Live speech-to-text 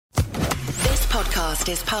podcast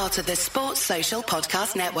is part of the Sports Social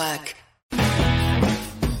Podcast Network.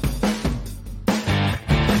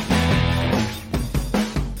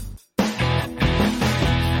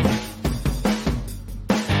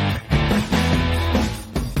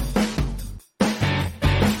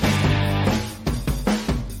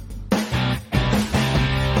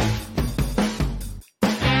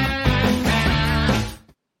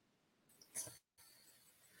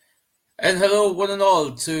 And hello, one and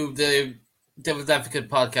all, to the Devil's Advocate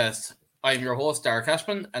podcast. I'm your host, Darragh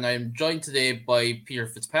Cashman, and I'm joined today by Peter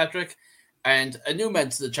Fitzpatrick and a new man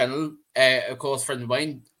to the channel, a close friend of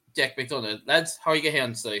mine, Jack McDonough. Lads, how are you getting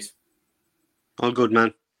on tonight? All good,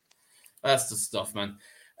 man. That's the stuff, man.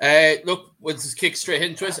 Look, we'll just kick straight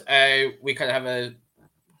into it. We kind of have a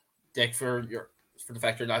deck for the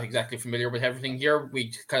fact you're not exactly familiar with everything here.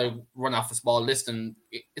 We kind of run off a small list, and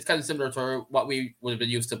it's kind of similar to what we would have been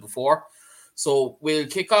used to before. So we'll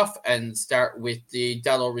kick off and start with the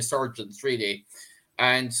Dalot resurgence, really.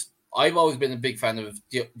 And I've always been a big fan of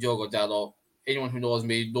Diogo Dalot. Anyone who knows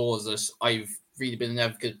me knows that I've really been an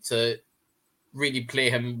advocate to really play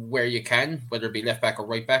him where you can, whether it be left back or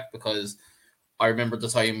right back, because I remember the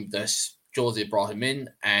time that Jose brought him in,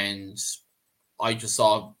 and I just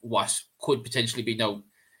saw what could potentially be. Now,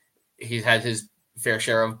 he's had his fair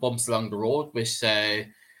share of bumps along the road with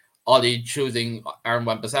Ollie choosing Aaron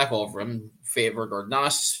Wan-Bissaka over him, favoured or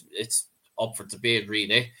not. It's up for debate,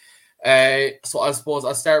 really. So I suppose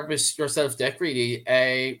I'll start with yourself, Deck, really.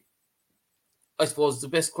 I suppose the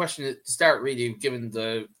best question to start, really, given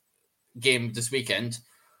the game this weekend,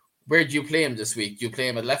 where do you play him this week? Do you play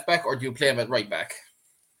him at left back or do you play him at right back?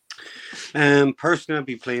 Personally, I'd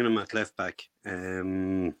be playing him at left back.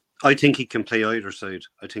 I think he can play either side.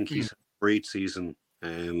 I think he's had a great season.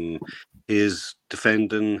 His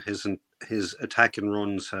defending, his attacking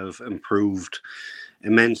runs have improved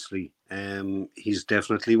immensely. He's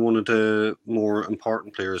definitely one of the more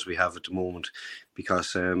important players we have at the moment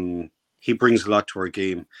because he brings a lot to our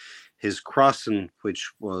game. His crossing,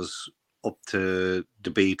 which was up to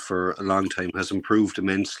debate for a long time, has improved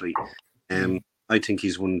immensely. I think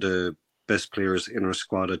he's one of the best players in our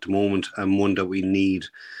squad at the moment and one that we need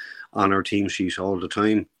on our team sheet all the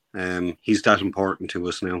time. He's that important to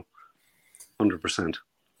us now, 100%.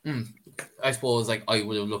 I suppose I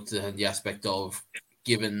would have looked at the aspect of,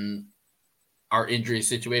 given our injury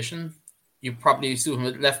situation, you probably assume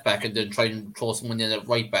him at left back and then try and throw someone in at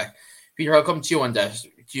right back. Peter, I'll come to you on that.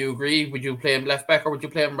 Do you agree? Would you play him left back or would you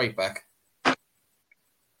play him right back?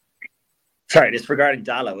 Sorry, this regarding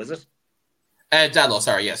Dalot, is it? Dalot,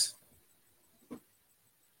 sorry, yes.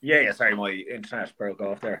 Yeah, sorry, my internet broke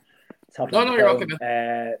off there. No, you're okay,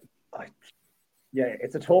 man.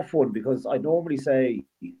 It's a tough one because I normally say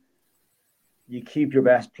you keep your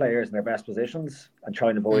best players in their best positions and try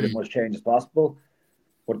and avoid as much change as possible.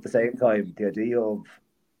 But at the same time, the idea of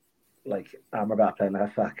Amrabat playing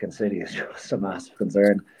left back in City is just a massive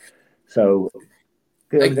concern. So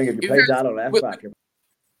the only thing, if you play Dalot left back,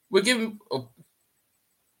 we'll give him.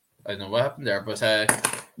 I don't know what happened there, but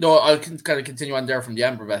no, I'll kind of continue on there from the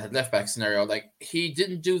Amrabat at left back scenario. He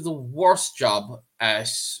didn't do the worst job at.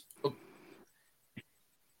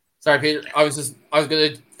 Sorry, Peter. I was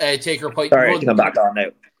going to take your point. Sorry, I think I'm back on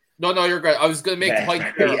now. No, you're great. I was going to make the point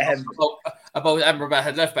about Amrabat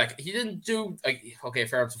at left back. He didn't do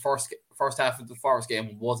fair enough. The first half of the Forest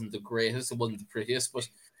game wasn't the greatest. It wasn't the prettiest, but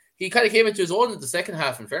he kind of came into his own in the second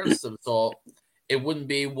half. In fairness to him, so it wouldn't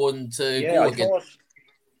be one to go against.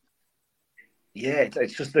 Yeah,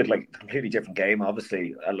 it's just a completely different game.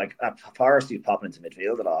 Obviously, at Forest, he's popping into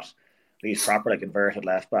midfield a lot. He's proper inverted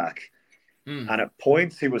left back, and at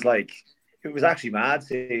points he was it was actually mad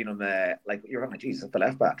seeing him. You're like, Jesus, the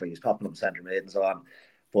left back, he's popping up centre mid and so on.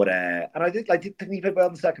 But and I did think he played well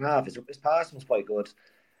in the second half. His passing was quite good.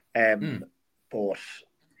 But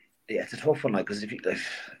yeah, it's a tough one. Because if you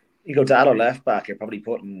go Dalot left back, you're probably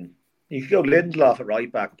putting. You could go Lindelof at right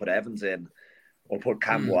back and put Evans in. Or put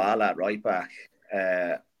Camboala at right back.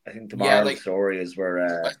 I think tomorrow's story is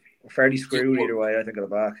we're fairly screwed either way, I think, at the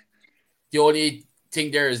back. The only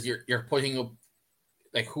thing there is you're putting up,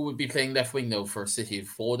 who would be playing left wing now for City?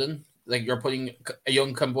 Foden? You're putting a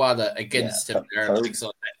young Camboala against him there.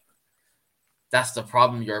 So that's the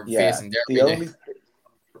problem you're facing there.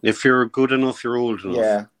 If you're good enough, you're old enough.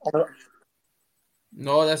 Yeah.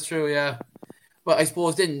 No, that's true, yeah. But I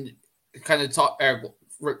suppose then kind of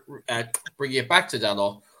bring it back to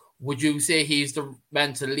Dalot, would you say he's the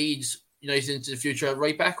man to lead United into the future at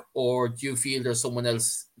right back, or do you feel there's someone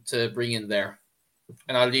else to bring in there?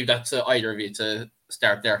 And I'll leave that to either of you to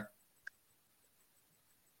start there.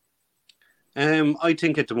 I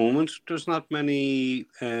think at the moment there's not many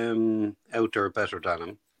out there better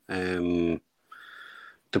than him.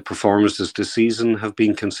 The performances this season have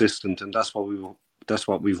been consistent, and that's what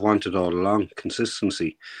we've wanted all along: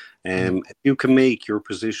 consistency. If you can make your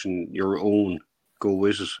position your own, go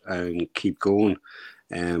with it and keep going.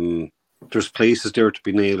 There's places there to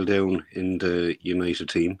be nailed down in the United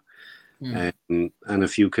team, and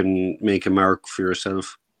if you can make a mark for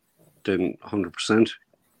yourself, then 100%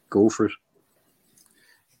 go for it.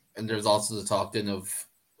 And there's also the talk then of,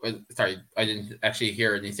 sorry, I didn't actually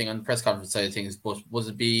hear anything on the press conference side of things, but was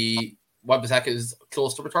it be Wan-Bissaka is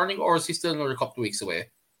close to returning, or is he still another couple of weeks away?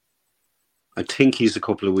 I think he's a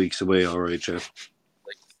couple of weeks away, all right, Jeff.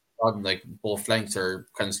 Like both flanks are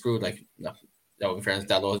kind of screwed. Like, no, in fairness,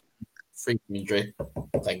 Dalot freak injury,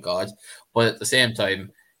 thank God. But at the same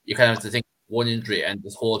time, you kind of have to think one injury and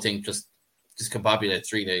this whole thing just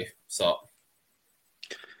discombobulates really. So,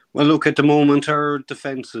 well, look, at the moment our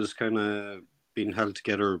defence is kind of being held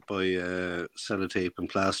together by sellotape and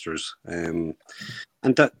plasters, and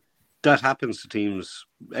that happens to teams,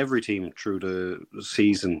 every team through the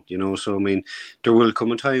season, So I mean, there will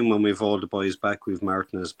come a time when we've all the boys back. We've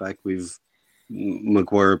Martinez back. We've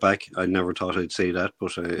Maguire back. I never thought I'd say that,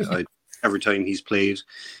 but I every time he's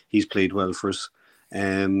played well for us.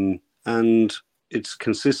 And it's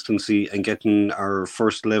consistency and getting our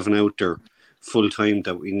first 11 out there full time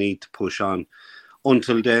that we need to push on.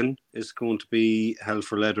 Until then, it's going to be hell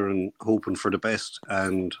for leather and hoping for the best.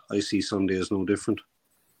 And I see Sunday as no different.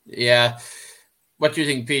 Yeah. What do you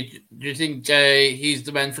think, Pete? Do you think he's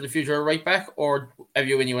the man for the future right back, or have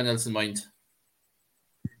you anyone else in mind?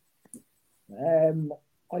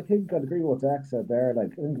 I think I'd agree with what Zach said there.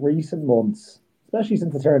 Like, in recent months, especially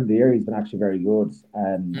since the turn of the year, he's been actually very good.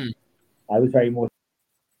 I was very much.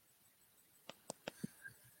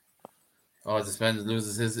 Oh, this man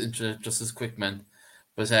loses his interest just as quick, man.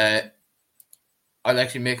 But I'll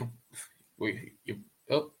actually make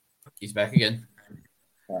he's back again.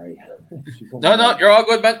 Sorry. No, you're all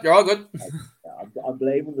good, man. You're all good. I'm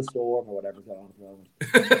blaming the storm or whatever's going on at the moment.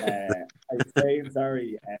 I was saying,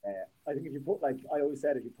 sorry. I think if you put, like I always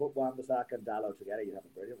said, if you put Wan-Bissaka and Dalot together, you'd have a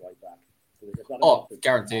brilliant right back. So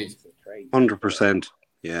guaranteed. 100%.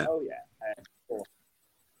 Yeah. Oh yeah.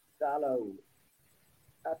 Dalot.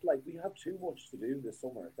 We have too much to do this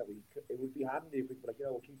summer. It would be handy if we could,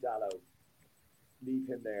 we'll keep Dalot, leave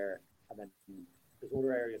him there, and then there's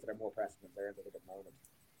other areas that are more pressing concerns at the moment.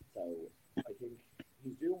 So I think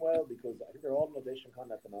he's doing well because I think they're all in audition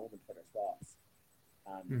kind of at the moment for their spots,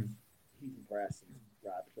 and he's impressed and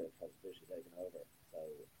Radcliffe has officially taken over. So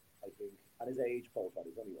I think at his age profile,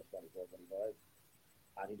 he's only 24, 25,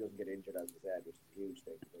 and he doesn't get injured, as we said, which is a huge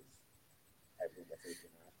thing because everyone gets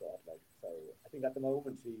injured after that. So I think at the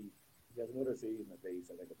moment he has another season at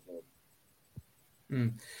least. I think it's good.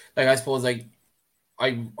 I suppose I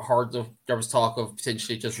heard there was talk of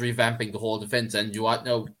potentially just revamping the whole defense, and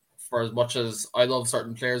for as much as I love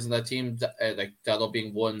certain players in that team, like Dalot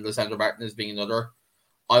being one, Lisandro Martinez being another,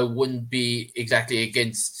 I wouldn't be exactly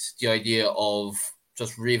against the idea of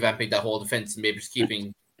just revamping that whole defense and maybe just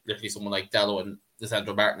keeping literally someone like Dalot and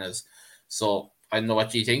Lisandro Martinez. So I don't know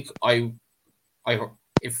what you think.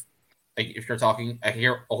 If you're talking, I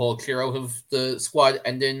hear a whole clear out of the squad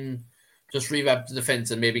and then just revamp the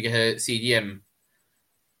defense and maybe get a CDM.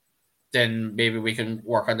 Then maybe we can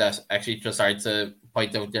work on that. Actually, just sorry to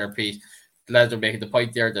point out there, Pete. The lads are making the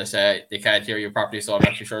point there that they can't hear you properly, so I'm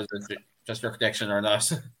not too sure if it's just your connection or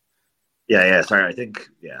not. Yeah. Sorry, I think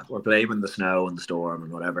we're blaming the snow and the storm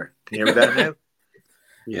and whatever. Can you hear me better now?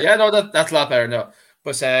 Yeah, no, that's a lot better now.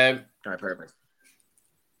 But all right, perfect.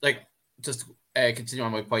 Just continue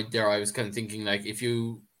on my point there. I was kind of thinking if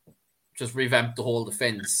you just revamp the whole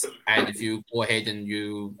defense and if you go ahead and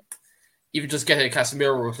you even just get a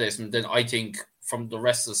Casemiro replacement, then I think from the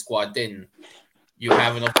rest of the squad, then you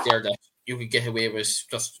have enough there that you could get away with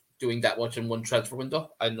just doing that much in one transfer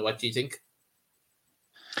window. I don't know, what do you think?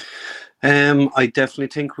 I definitely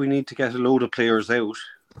think we need to get a load of players out.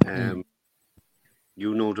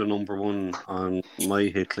 The number one on my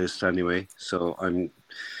hit list anyway, so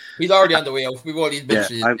he's already on the way out. We've already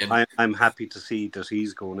mentioned him. I'm happy to see that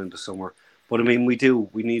he's going into summer. But I mean, we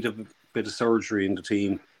need a bit of surgery in the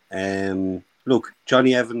team. Look,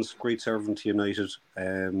 Johnny Evans, great servant to United.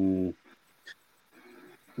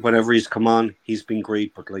 Whenever he's come on, he's been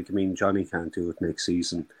great. But Johnny can't do it next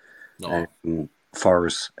season. No. For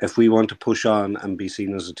us, if we want to push on and be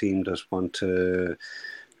seen as a team that want to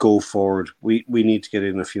go forward, we need to get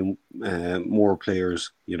in a few more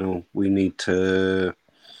players.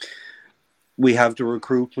 We have the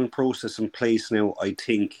recruitment process in place now. I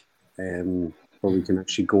think where we can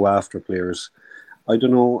actually go after players. I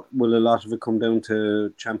don't know, will a lot of it come down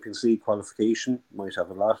to Champions League qualification? Might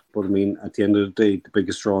have a lot, but I mean, at the end of the day, the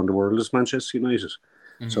biggest draw in the world is Manchester United.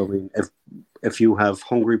 So I mean, if you have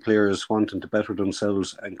hungry players wanting to better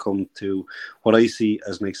themselves and come to what I see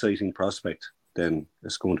as an exciting prospect, then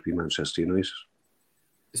it's going to be Manchester United.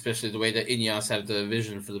 Especially the way that Ineos have the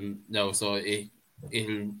vision for them now, so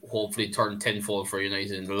it'll hopefully turn tenfold for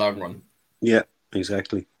United in the long run. Yeah,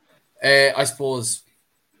 exactly. I suppose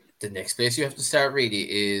the next place you have to start really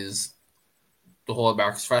is the whole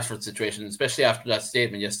Marcus Rashford situation, especially after that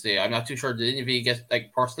statement yesterday. I'm not too sure. Did any of you get,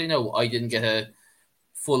 like, personally? No, I didn't get a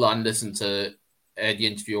full-on listen to the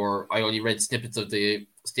interview, or I only read snippets of the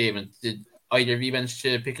statement. Did either of you manage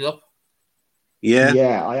to pick it up?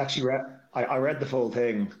 Yeah. I actually read. I read the full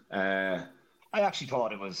thing. I actually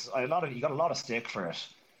thought it was he got a lot of stick for it,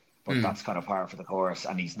 but that's kind of par for the course.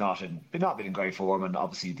 And he's not been in great form, and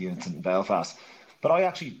obviously the incident in Belfast. But I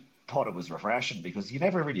actually thought it was refreshing because you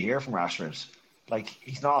never really hear from Rashford. Like,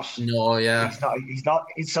 he's not. No, yeah. He's not.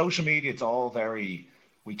 In social media, it's all very.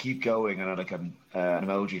 We keep going, and like an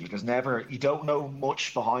emoji. Like, there's never. You don't know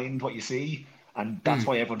much behind what you see, and that's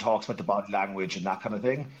why everyone talks about the body language and that kind of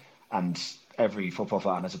thing. And every football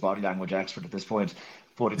fan is a body language expert at this point.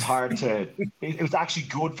 But it's hard to. It was actually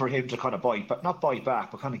good for him to kind of not bite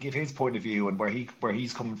back, but kind of give his point of view and where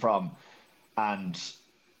he's coming from. And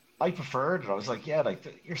I preferred it. I was like, yeah,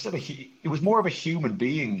 like you're still it was more of a human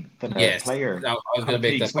being than a player. No, I was going to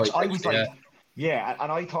make that point. Which I was like, yeah,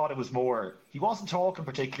 and I thought it was more. He wasn't talking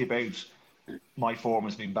particularly about my form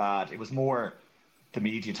has been bad. It was more the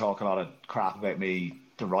media talking a lot of crap about me,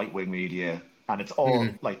 the right wing media, and it's all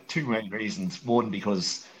like two main reasons. One,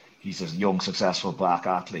 because he's a young, successful black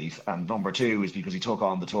athlete, and number two is because he took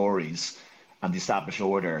on the Tories and the established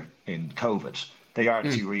order in COVID. They are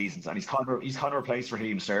the two reasons, and he's kind of replaced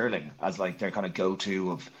Raheem Sterling as like their kind of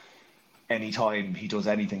go-to of anytime he does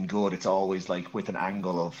anything good, it's always like with an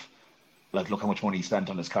angle of like, look how much money he spent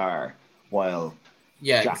on his car, while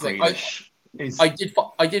Jack Grealish is. I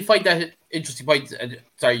did find that interesting point.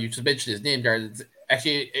 Sorry, you just mentioned his name there. It's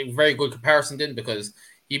actually a very good comparison then, because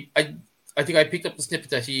I think I picked up the snippet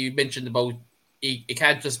that he mentioned about it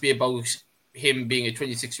can't just be about him being a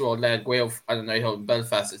 26-year-old lad going out on a night out in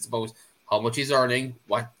Belfast. It's about how much he's earning,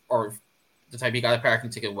 or the time he got a parking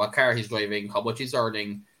ticket, what car he's driving, how much he's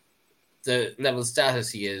earning, the level of status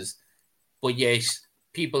he is. But yet,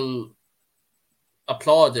 people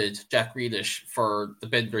applauded Jack Grealish for the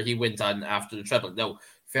bender he went on after the treble. Now,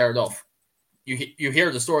 fair enough. You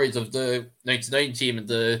hear the stories of the 99 team and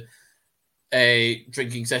the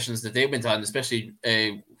drinking sessions that they went on, especially,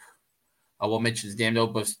 I won't mention his name now,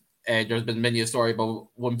 but there's been many a story about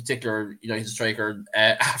one particular United striker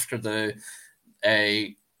after the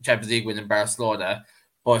Champions League win in Barcelona.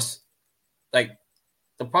 But like,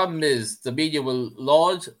 the problem is the media will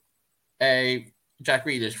laud Jack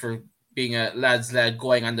Grealish for being a lad's lad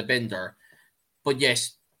going on the bender, but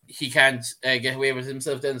yes, he can't get away with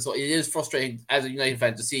himself then. So it is frustrating as a United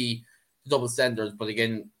fan to see the double standards. But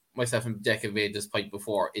again, myself and Deck have made this point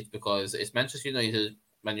before. It's because it's Manchester United.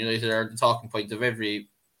 Man United are the talking point of every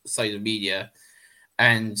side of media.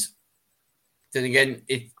 And then again,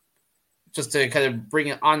 it just to kind of bring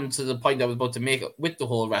it on to the point I was about to make with the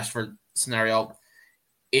whole Rashford scenario,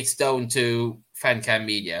 it's down to fan cam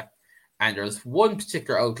media. And there's one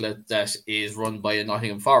particular outlet that is run by a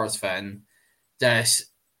Nottingham Forest fan that,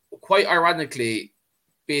 quite ironically,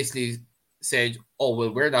 basically said, oh,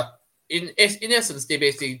 well, we're not... In essence, they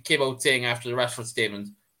basically came out saying after the Rashford statement,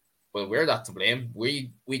 well, we're not to blame.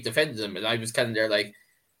 We defended him. And I was kind of there like,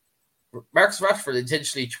 Marcus Rashford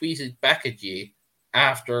intentionally tweeted back at you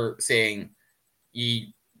after saying you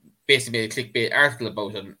basically made a clickbait article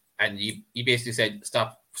about him, and you basically said,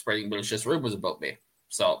 stop spreading malicious rumours about me.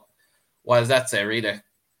 So... what does that say, really?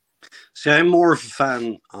 See, I'm more of a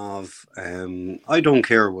fan of... I don't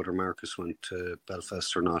care whether Marcus went to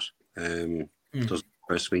Belfast or not. It doesn't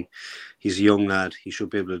impress me. He's a young lad. He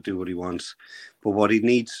should be able to do what he wants. But what he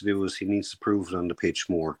needs to do is he needs to prove it on the pitch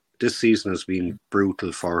more. This season has been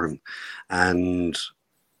brutal for him. And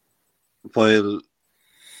while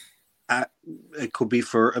it could be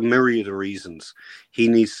for a myriad of reasons, he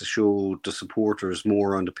needs to show the supporters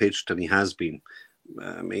more on the pitch than he has been.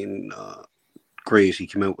 I mean, great, he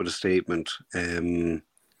came out with a statement, and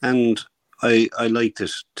I liked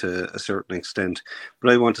it to a certain extent, but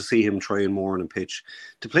I want to see him trying more on a pitch.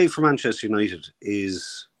 To play for Manchester United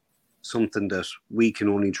is something that we can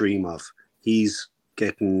only dream of. He's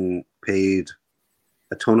getting paid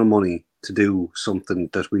a ton of money to do something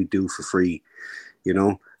that we do for free,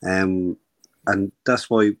 and that's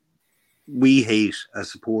why we hate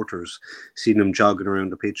as supporters seeing him jogging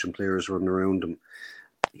around the pitch and players running around him.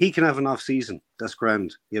 He can have an off season. That's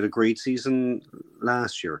grand. He had a great season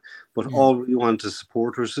last year. But all we want as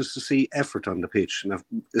supporters is to see effort on the pitch. And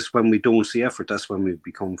it's when we don't see effort, that's when we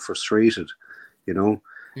become frustrated, you know.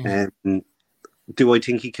 Do I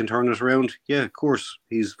think he can turn it around? Yeah, of course.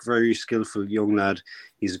 He's a very skillful young lad.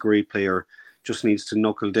 He's a great player. Just needs to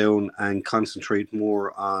knuckle down and concentrate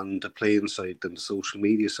more on the playing side than the social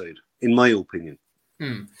media side, in my opinion.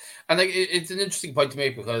 And like it's an interesting point to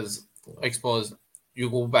make because I suppose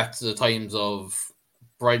you go back to the times of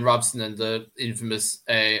Brian Robson and the infamous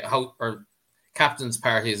captain's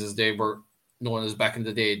parties, as they were known as back in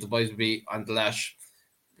the day. The boys would be on the lash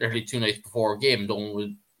early 2 nights before a game. No one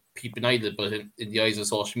would peep an eyelid, but in the eyes of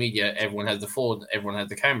social media, everyone has the phone, everyone has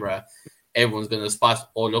the camera. Everyone's going to spot,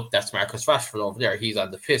 oh, look, that's Marcus Rashford over there. He's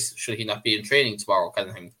on the piss. Should he not be in training tomorrow, kind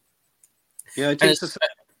of thing? Yeah, I think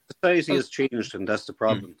society has changed, and that's the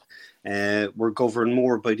problem. We're governed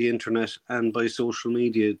more by the internet and by social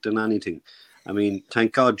media than anything. I mean,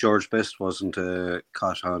 thank God George Best wasn't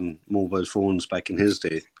caught on mobile phones back in his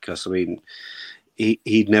day, because, I mean,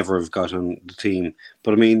 he'd never have got on the team.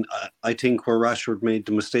 But, I mean, I think where Rashford made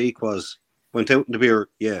the mistake was, went out in the beer,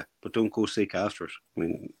 yeah, but don't go sick after it. I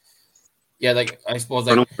mean... Yeah, like, I suppose,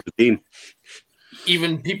 like,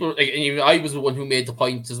 even people, like, even I was the one who made the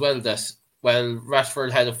point as well that, well, Rashford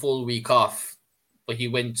had a full week off, but he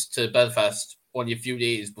went to Belfast only a few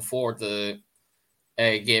days before the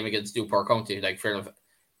game against Newport County. Like, fair enough.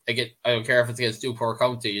 I don't care if it's against Newport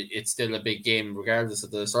County, it's still a big game regardless of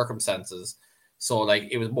the circumstances. So, like,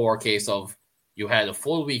 it was more a case of you had a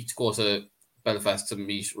full week to go to Belfast to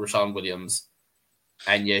meet Rashawn Williams.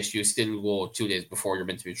 And yes, you still go 2 days before you're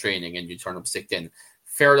meant to be training and you turn up sick then.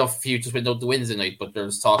 Fair enough if you just went out the Wednesday night, but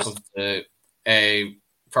there's talk of the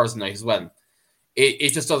Thursday night as well. It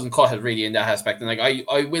just doesn't cut it really in that aspect. And like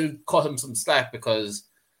I will cut him some slack because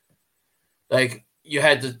like you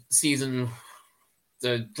had the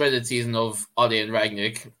dreaded season of Ode and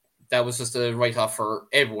Ragnick. That was just a write-off for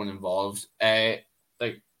everyone involved.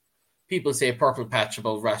 Like people say purple patch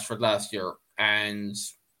about Rashford last year, and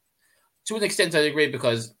to an extent, I agree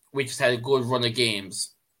because we just had a good run of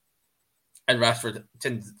games, and Rashford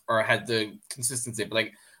had the consistency. But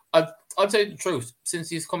like, I'll tell you the truth: since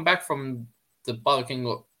he's come back from the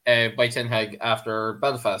bollocking by Ten Hag after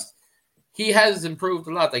Belfast, he has improved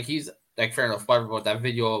a lot. Like he's like fair enough. Whatever about that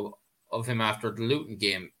video of him after the Luton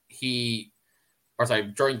game,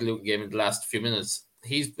 during the Luton game in the last few minutes,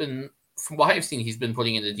 he's been, from what I've seen, he's been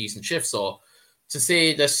putting in a decent shift. So to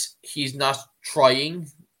say that he's not trying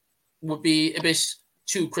would be a bit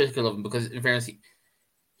too critical of him because, in fairness,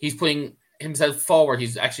 he's putting himself forward.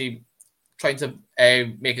 He's actually trying to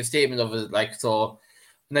make a statement of it. Like so,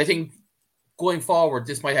 and I think going forward,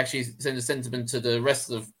 this might actually send a sentiment to the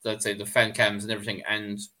rest of, let's say, the fan cams and everything.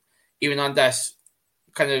 And even on that,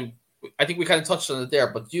 I think we kind of touched on it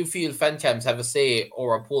there. But do you feel fan cams have a say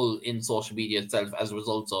or a pull in social media itself as a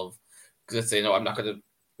result of? Because let's say, no,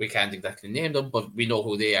 we can't exactly name them, but we know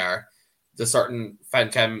who they are. The certain fan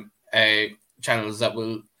cam channels that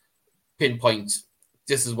will pinpoint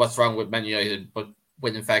this is what's wrong with Man United, but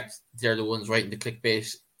when in fact they're the ones writing the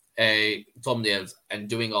clickbait thumbnails and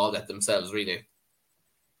doing all that themselves, really.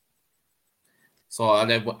 So I'll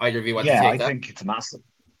let either of you want to take that. Yeah, I think it's massive.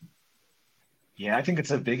 Yeah, I think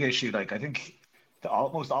it's a big issue. Like I think the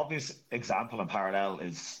most obvious example and parallel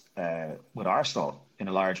is with Arsenal in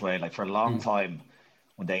a large way. Like for a long time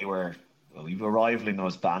when we were rivaling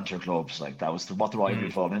those banter clubs, like that was what the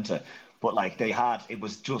rivalry fallen into. But like it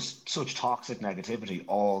was just such toxic negativity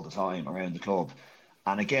all the time around the club.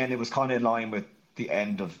 And again, it was kind of in line with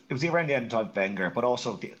it was around the end of Wenger, but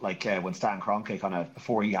also when Stan Kroenke kind of,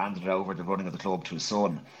 before he handed over the running of the club to his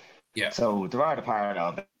son. Yeah. So there are the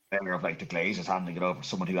parallel Wenger of like the Glazers handing it over to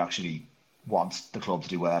someone who actually wants the club to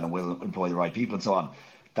do well and will employ the right people and so on.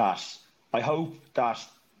 That I hope that,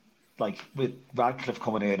 like with Radcliffe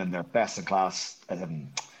coming in and their best in class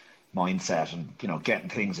mindset and getting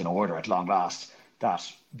things in order at long last, that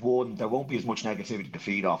one, there won't be as much negativity to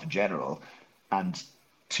feed off in general, and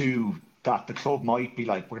two, that the club might be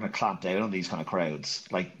like, we're going to clamp down on these kind of crowds.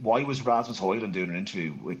 Like, why was Rasmus Højlund doing an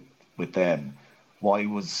interview with them? Why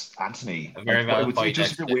was Anthony? It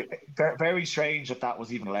just very strange that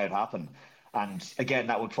was even allowed to happen. And again,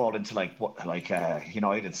 that would fall into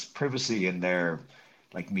United's privacy and their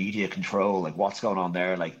media control, like what's going on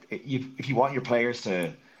there. Like if you want your players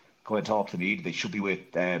to go and talk to the media, they should be with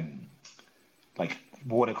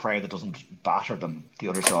one a crowd that doesn't batter them the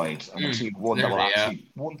other side, and actually one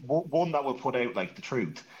that will put out like the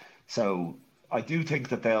truth. So I do think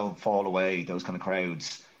that they'll fall away, those kind of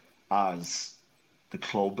crowds, as the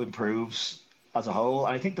club improves as a whole.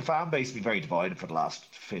 And I think the fan base has been very divided for the last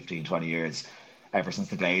 15, 20 years, ever since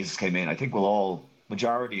the Glazes came in. I think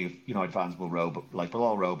majority of United fans will we'll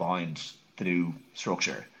all row behind the new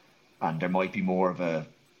structure. And there might be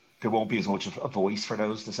there won't be as much of a voice for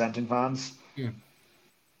those dissenting fans.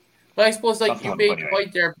 But I suppose you make the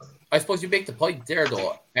point there. I suppose you make the point there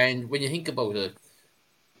though, and when you think about it,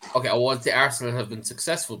 okay, I want the Arsenal have been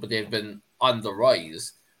successful, but they've been on the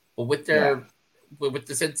rise. But with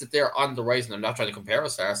the sense that they're on the rise, and I'm not trying to compare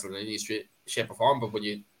us to Arsenal in any shape or form, but when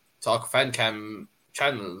you talk fan cam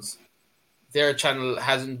channels, their channel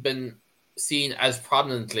hasn't been seen as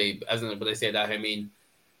prominently. When I say that, I mean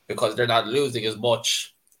because they're not losing as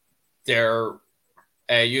much. Their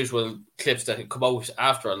usual clips that come out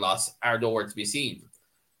after a loss are nowhere to be seen.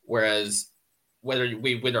 Whereas whether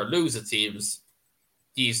we win or lose, it seems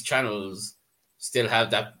these channels still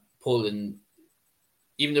have that pull. And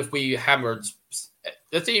even if we hammered,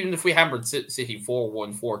 City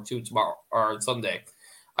 4-1, 4-2 tomorrow or Sunday,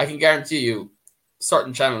 I can guarantee you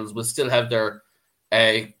certain channels will still have their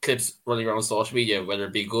clips running around social media, whether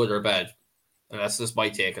it be good or bad. And that's just my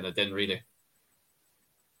take on it then, really.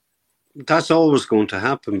 That's always going to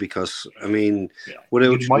happen because, I mean,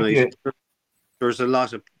 without United, there's a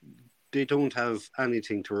lot of... They don't have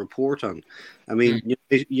anything to report on. I mean,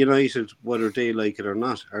 United, whether they like it or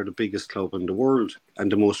not, are the biggest club in the world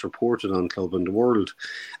and the most reported on club in the world.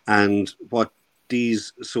 And what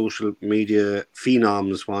these social media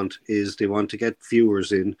phenoms want is they want to get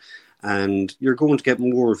viewers in, and you're going to get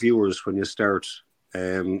more viewers when you start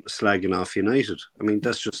slagging off United. I mean,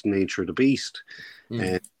 that's just the nature of the beast.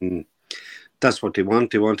 That's what they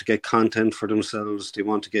want. They want to get content for themselves. They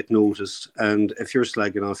want to get noticed. And if you're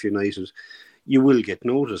slagging off United, you will get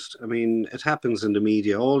noticed. I mean, it happens in the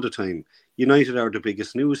media all the time. United are the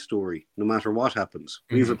biggest news story, no matter what happens.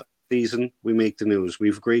 We have a bad season, we make the news. We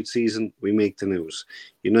have a great season, we make the news.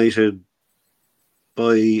 United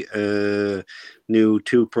buy a new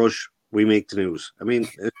toothbrush, we make the news. I mean,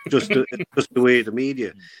 it's just the way the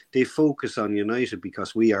media, they focus on United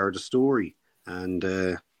because we are the story.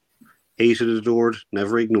 And hated, adored,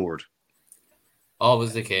 never ignored.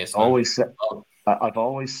 Always the case. I've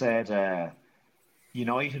always said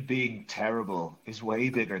United being terrible is way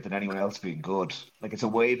bigger than anyone else being good. Like, it's a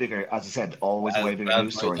way bigger, as I said, always a way bigger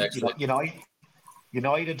news story.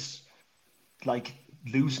 United, like,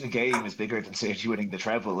 losing a game is bigger than City winning the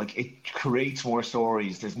treble. Like, it creates more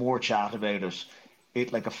stories. There's more chat about it.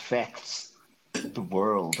 It like affects the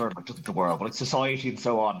world, or not the world, but it's society and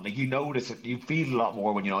so on. Like, you notice it, you feel a lot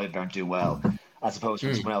more when United aren't doing well, as opposed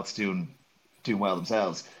to someone else doing well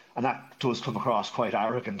themselves. And that does come across quite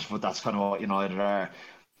arrogant, but that's kind of what United are.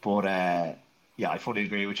 But I fully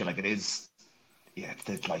agree with you. Like, it is,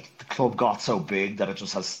 the club got so big that it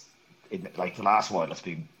just has, like the last while, it's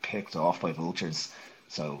been picked off by vultures.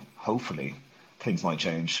 So hopefully things might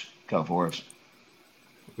change going forward.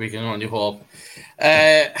 We can only hope.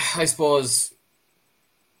 I suppose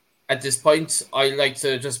at this point, I'd like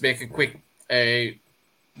to just make a quick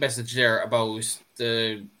message there about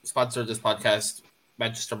the sponsor of this podcast,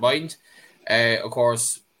 Manchester Mind. Of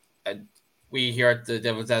course, we here at the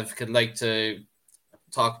Devil's Advocate like to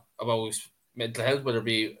talk about mental health, whether it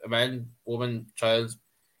be a man, woman, child,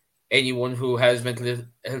 anyone who has mental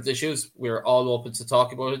health issues. We're all open to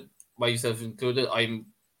talk about it, myself included. I'm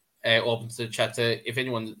open to chat if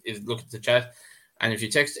anyone is looking to chat. And if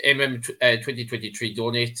you text MM2023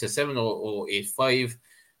 donate to 70085,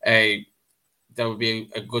 that would be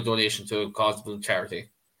a good donation to a causeable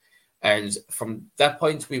charity. And from that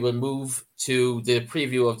point, we will move to the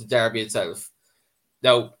preview of the derby itself.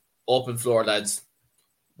 Now, open floor, lads.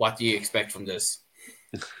 What do you expect from this?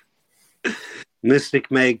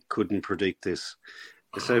 Mystic Meg couldn't predict this.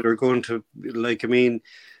 So they're going to,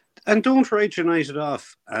 and don't write United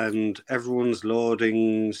off. And everyone's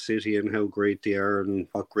lauding City and how great they are and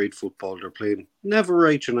what great football they're playing. Never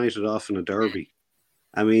write United off in a derby.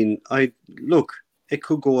 I mean, it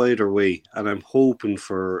could go either way. And I'm hoping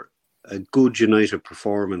for a good United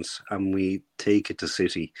performance and we take it to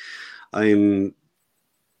City. You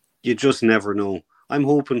just never know. I'm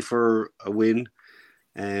hoping for a win.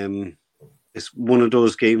 It's one of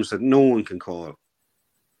those games that no one can call.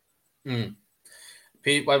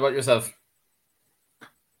 Pete, what about yourself?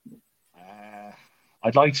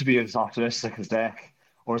 I'd like to be as optimistic as Deck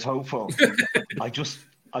or as hopeful. I just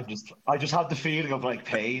have the feeling of like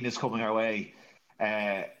pain is coming our way.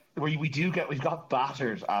 We've got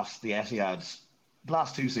battered at the Etihad the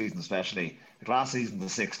last two seasons, especially the last season, the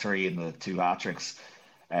 6-3 and the two hat-tricks,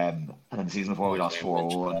 and then the season before we lost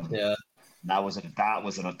 4-1. Yeah, That 4-1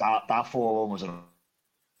 was an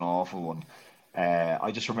awful one.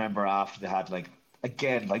 I just remember after they had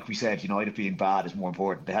again, like we said, United being bad is more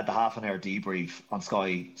important. They had the half an hour debrief on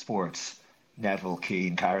Sky Sports. Neville,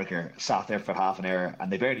 Keane, Carragher sat there for half an hour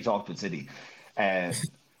and they barely talked about City,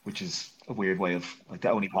 which is a weird way of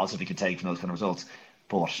the only positive you can take from those kind of results.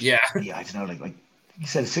 But yeah, I don't know, like you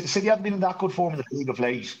said, City haven't been in that good form in the league of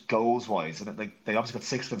late, goals wise, and they obviously got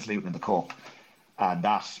sixth against Luton in the cup, and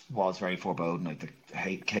that was very foreboding, like the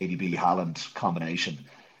KDB Haaland combination.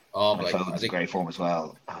 Oh, and Foden's in great form as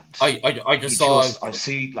well. And I just saw. I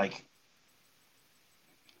see like.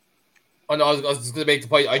 Oh no, I was just going to make the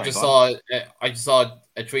point. I just saw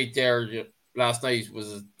a tweet there last night.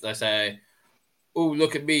 Was I say, "Oh,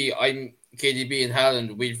 look at me! I'm KDB and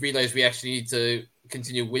Haaland. We've realised we actually need to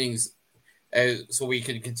continue winnings, so we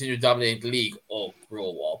can continue dominating the league." Oh,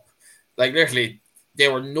 grow up! Like literally, they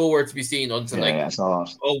were nowhere to be seen until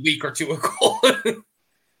a week or two ago.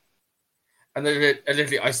 And then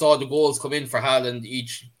literally, I saw the goals come in for Haaland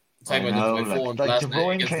each time I looked at my phone last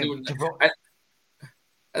night against Luton.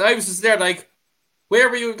 And I was just there like, where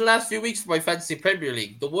were you in the last few weeks for my fantasy Premier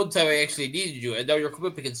League? The one time I actually needed you, and now you're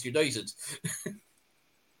coming up against United.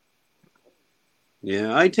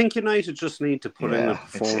 Yeah, I think United just need to put in a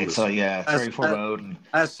performance. It's very foreboding.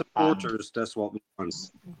 As supporters, that's what we want.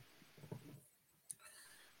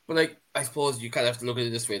 But I suppose you kind of have to look at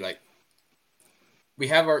it this way, we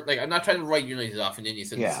have our I'm not trying to write United off in any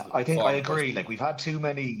sense. Yeah, I think I agree. We've had too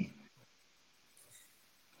many.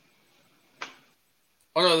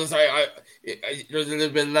 Oh no, sorry. There's a little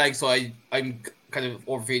bit of lag, so I'm kind of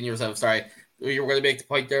overfeeding yourself. Sorry, you were going to make the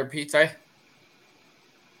point there, Pete. Sorry.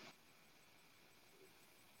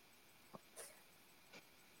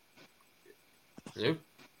 Hello?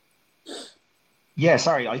 Yeah,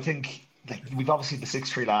 sorry. I think we've obviously the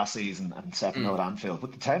 6-3 last season and 7-0 at Anfield,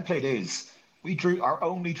 but the template is we drew our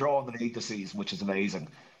only draw in the league this season, which is amazing,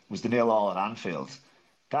 was the 0-0 at Anfield.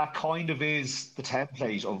 That kind of is the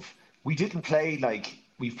template of we didn't play like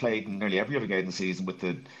we've played in nearly every other game this season with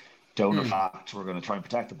the donor fact. We're going to try and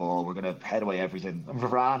protect the ball. We're going to head away everything. And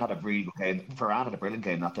Varane had a really good game. Varane had a brilliant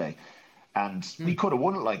game that day. And we could have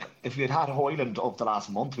won it. If we had had Hoyland up the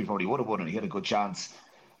last month, we probably would have won it. He had a good chance.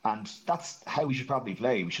 And that's how we should probably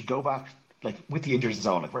play. We should go back, with the injuries and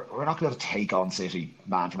so on. We're not going to take on City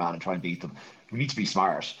man for man and try and beat them. We need to be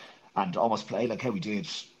smart and almost play like how we did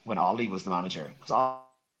when Ollie was the manager. Because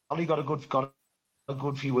Ollie got a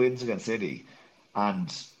good few wins against City.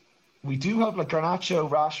 And we do have Garnacho,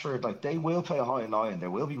 Rashford, they will play a high line. There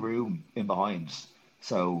will be room in behind.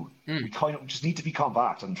 So we kind of just need to be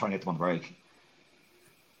compact and try and get them on the break.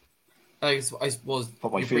 I suppose.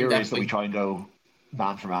 But my fear is that we try and go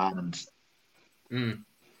man for man and.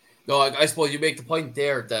 No, I suppose you make the point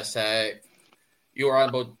there that you were on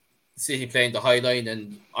about City playing the high line,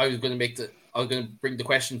 and I was going to bring the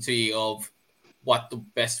question to you of what the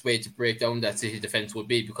best way to break down that City defense would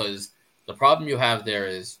be, because the problem you have there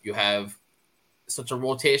is you have such a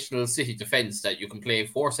rotational City defense that you can play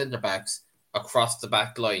 4 centre backs across the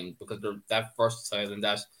back line because they're that versatile and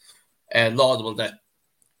that laudable that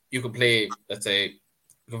you can play, let's say,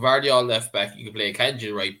 Gvardiol left back, you can play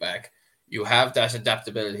Kanji right back. You have that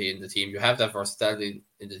adaptability in the team. You have that versatility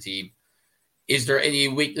in the team. Is there any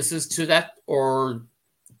weaknesses to that, or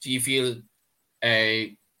do you feel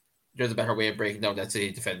there's a better way of breaking down that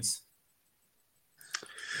City defense?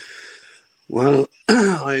 Well,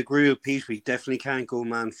 I agree with Pete. We definitely can't go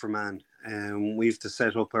man for man. We have to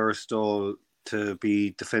set up our stall to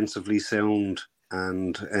be defensively sound,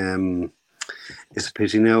 and it's a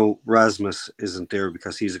pity now Rasmus isn't there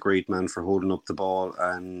because he's a great man for holding up the ball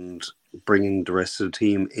and bringing the rest of the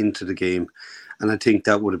team into the game. And I think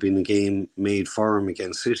that would have been a game made for him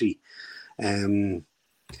against City. We're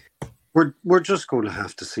just going to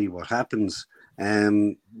have to see what happens.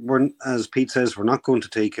 As Pete says, we're not going to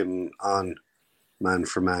take him on man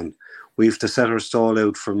for man. We have to set our stall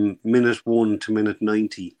out from minute 1 to minute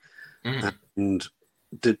 90, and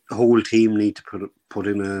the whole team need to put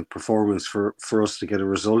in a performance for us to get a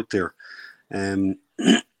result there. I'm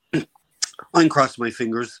crossing my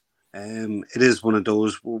fingers. It is one of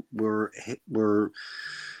those we're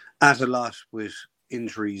at a lot with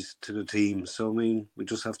injuries to the team, so I mean we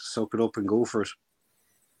just have to suck it up and go for it.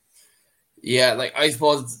 Yeah, I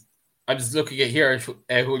suppose I'm just looking at here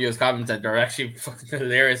Julio's comments and they're actually fucking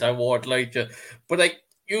hilarious. I won't lie to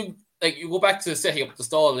you, but you go back to setting up the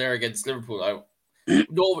stall there against Liverpool.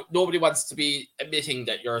 Nobody wants to be admitting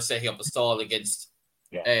that you're setting up a stall against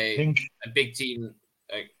a big team.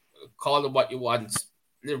 Call them what you want.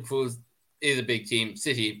 Liverpool is a big team.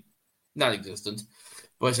 City, non-existent.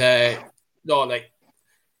 But no,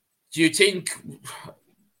 do you think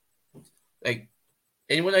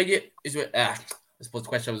Anyone idea? I suppose the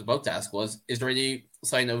question I was about to ask was: is there any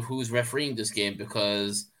sign of who's refereeing this game?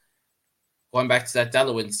 Because going back to that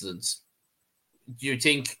Dallow incident, do you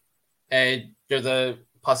think there's a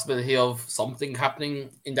possibility of something happening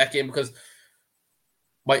in that game? Because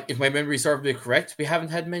if my memory serves me correct, we haven't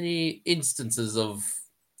had many instances of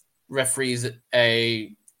referees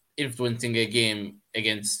influencing a game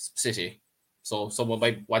against City. So someone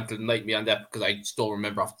might want to enlighten me on that because I just don't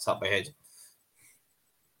remember off the top of my head.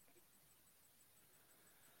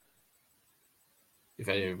 If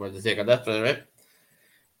anyone wants to take on that, right?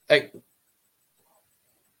 Like,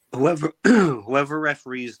 whoever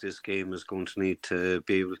referees this game is going to need to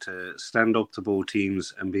be able to stand up to both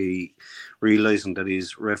teams and be realizing that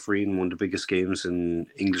he's refereeing one of the biggest games in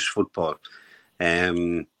English football.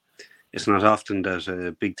 It's not often that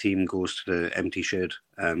a big team goes to the empty shed,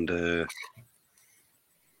 and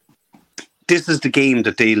this is the game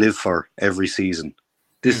that they live for every season.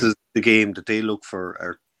 This is the game that they look for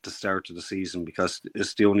at the start of the season because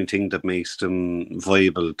it's the only thing that makes them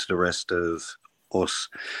viable to the rest of us.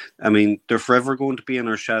 I mean, they're forever going to be in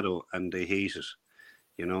our shadow and they hate it,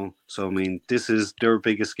 you know? So, I mean, this is their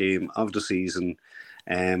biggest game of the season.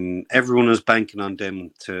 Everyone is banking on them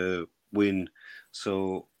to win.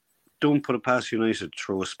 So don't put it past United,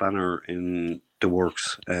 throw a spanner in the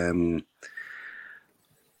works. I'm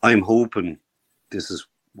hoping this is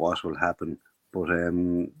what will happen. But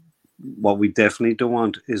what we definitely don't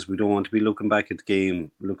want is we don't want to be looking back at the game,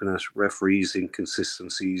 looking at referees'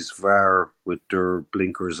 inconsistencies, VAR with their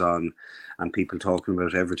blinkers on, and people talking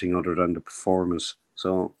about everything other than the performance.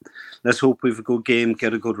 So let's hope we have a good game,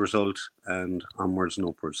 get a good result, and onwards and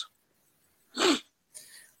upwards.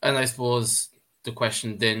 And I suppose the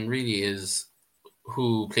question then really is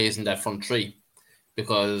who plays in that front three?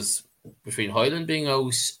 Because between Hoyland being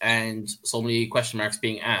out and so many question marks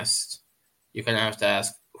being asked, you kind of have to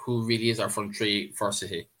ask who really is our front three for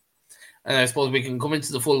City. And I suppose we can come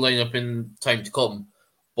into the full lineup in time to come,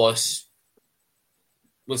 but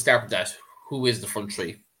we'll start with that. Who is the front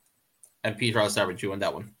three? And Peter, I'll start with you on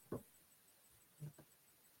that one.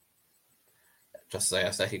 Just as I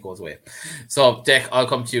asked that, he goes away. So, Dick, I'll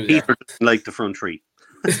come to you there. Peter doesn't like the front three.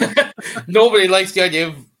 Nobody likes the idea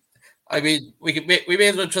of... I mean, we may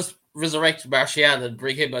as well just resurrect Martial and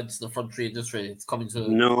bring him into the front three. It's coming to...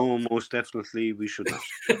 No, most definitely we should not.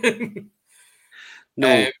 No,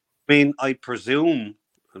 I mean, I presume,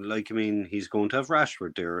 he's going to have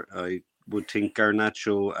Rashford there. I would think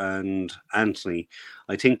Garnacho and Anthony.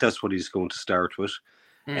 I think that's what he's going to start with.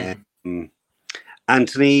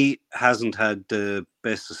 Anthony hasn't had the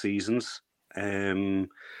best of seasons, but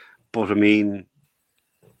I mean,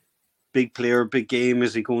 big player, big game.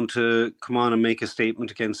 Is he going to come on and make a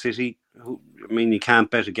statement against City? I mean, you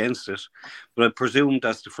can't bet against it, but I presume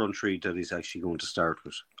that's the front three that he's actually going to start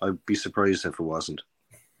with. I'd be surprised if it wasn't.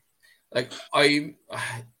 Like,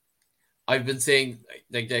 I've been saying,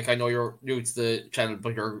 like, Dick, I know you're new to the channel,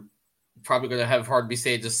 but you're probably going to have heard me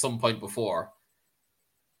say this some point before.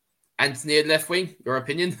 Anthony at left wing, your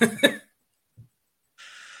opinion?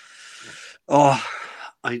 I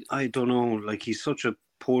don't know. Like, he's such a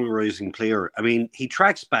polarizing player. I mean, he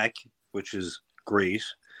tracks back, which is great.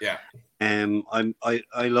 Yeah. I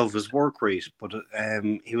love his work rate, but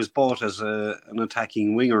he was bought as an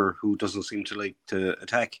attacking winger who doesn't seem to like to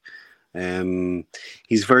attack.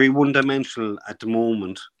 He's very one-dimensional at the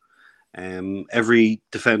moment. Every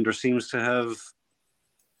defender seems to have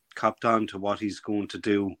copped on to what he's going to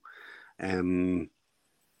do.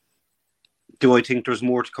 Do I think there's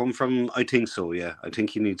more to come from him? I think so, yeah. I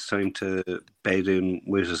think he needs time to bed in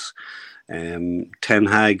with us. Ten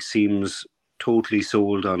Hag seems totally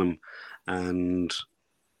sold on him, and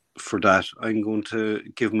for that, I'm going to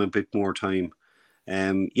give him a bit more time.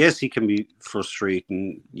 Yes, he can be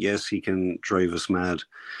frustrating. Yes, he can drive us mad.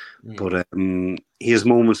 But he has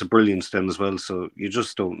moments of brilliance then as well, so you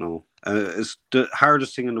just don't know. It's the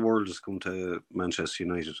hardest thing in the world is come to Manchester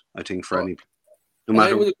United, I think, for any... No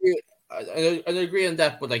matter... I agree on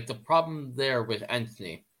that, but like the problem there with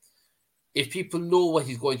Anthony, if people know what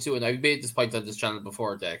he's going to do, and I've made this point on this channel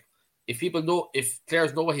before, Dick, if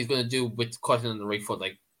players know what he's going to do with cutting on the right foot,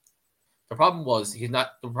 like the problem is he's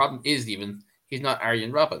not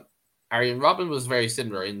Arjen Robben. Arjen Robben was very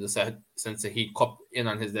similar in the sense that he cut in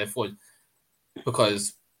on his left foot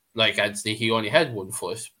because, like Anthony, he only had one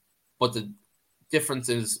foot, but the difference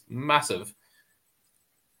is massive.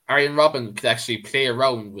 Arjen Robben could actually play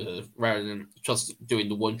around with it rather than just doing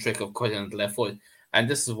the one trick of cutting on the left foot. And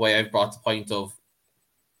this is why I've brought the point of,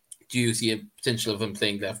 do you see a potential of him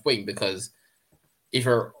playing left wing? Because if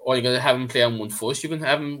you're only going to have him play on one foot, you can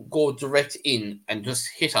have him go direct in and just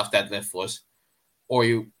hit off that left foot. or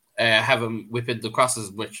you have him whip into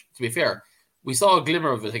crosses, which, to be fair, we saw a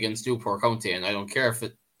glimmer of it against Newport County, and I don't care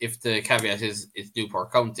if the caveat is it's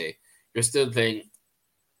Newport County. You're still playing,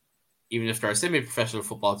 even if they're a semi-professional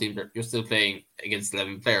football team, you're still playing against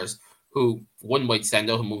 11 players who one might stand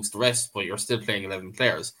out amongst the rest, but you're still playing 11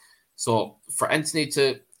 players. So for Anthony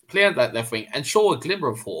to play on that left wing and show a glimmer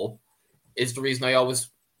of hope is the reason I always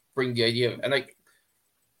bring the idea. And like,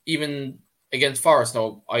 even against Forest,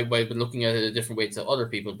 now I've been looking at it a different way to other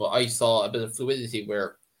people, but I saw a bit of fluidity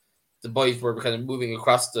where the boys were kind of moving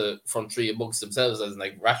across the front three amongst themselves, as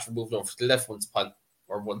like Rashford moved over to the left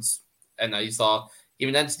once, and I saw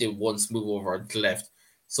even Anthony once move over to the left.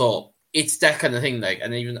 So it's that kind of thing. Like,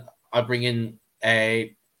 and even I'll bring in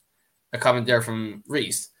a comment there from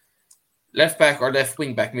Reese. Left back or left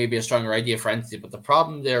wing back may be a stronger idea for Anthony, but the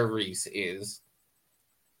problem there, Reese, is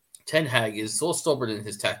Ten Hag is so stubborn in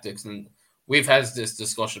his tactics, and we've had this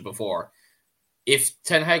discussion before. If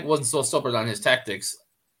Ten Hag wasn't so stubborn on his tactics,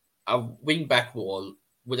 a wing back role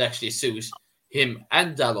would actually suit him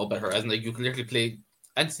and Dallo better, as like you can literally play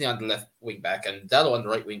Anthony on the left wing back and Dallo on the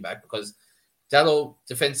right wing back, because Dallo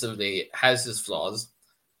defensively has his flaws,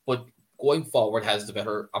 but going forward has the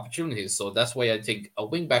better opportunities. So that's why I think a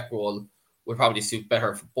wing back role would probably suit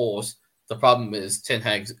better for both. The problem is Ten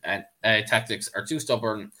Hag's tactics are too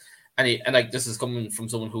stubborn, and like this is coming from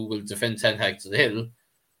someone who will defend Ten Hag to the hill.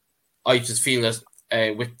 I just feel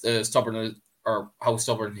that with the stubbornness or how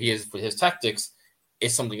stubborn he is with his tactics,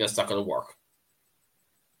 it's something that's not going to work.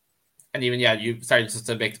 And even, you started just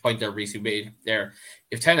to make the point there, Reese, you made there.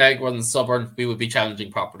 If Ten Hag wasn't stubborn, we would be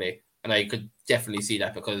challenging properly. And I could definitely see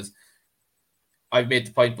that, because I've made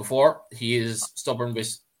the point before. He is stubborn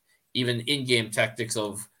with even in-game tactics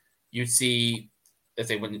of, you'd see, let's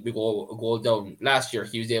say when we go a goal down last year,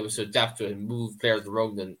 he was able to adapt to it and move players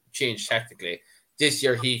around and change tactically. This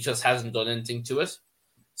year, he just hasn't done anything to it.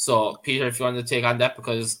 So, Peter, if you want to take on that,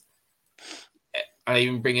 because I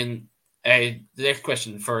even bring in the next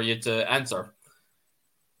question for you to answer.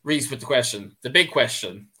 Reese with the question, the big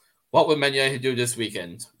question: what will Man United do this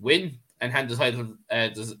weekend? Win and hand the title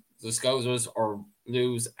to the Scousers, or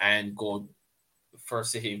lose and go for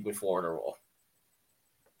City with 4 in a row?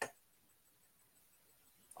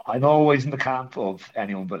 I'm always in the camp of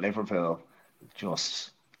anyone but Liverpool,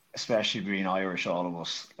 just especially being Irish, all of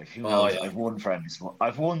us. Like, who knows? Yeah. I've won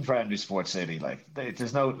friendly Sports City. Like,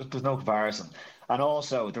 there's no comparison. And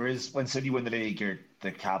also, there is, when City win the league, you're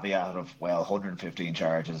the caveat of, 115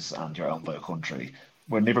 charges and you're owned by a country.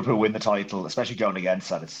 When Liverpool win the title, especially going against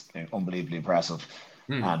that, it's unbelievably impressive.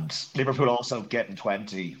 And Liverpool also getting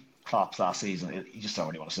 20 Klopp's last season, you just don't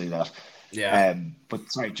really want to see that. Yeah.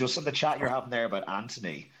 But sorry, just on the chat you're having there about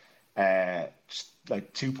Anthony, just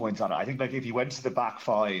like 2 points on it. I think, like, if you went to the back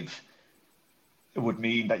five, it would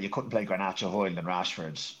mean that you couldn't play Garnacho, Hoyle, and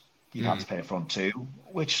Rashford. You'd have to play a front two,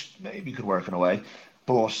 which maybe could work in a way.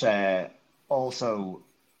 But also,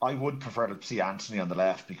 I would prefer to see Anthony on the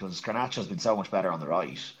left, because Garnacho's been so much better on the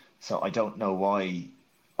right. So I don't know why.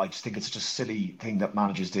 I just think it's just a silly thing that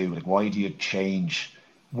managers do. Like, why do you change?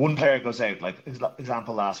 One player goes out, like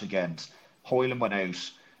example last weekend, Hoyland went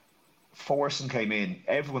out, Forson came in.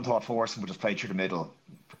 Everyone thought Forson would just play through the middle,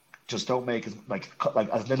 just don't make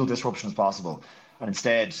as little disruption as possible. And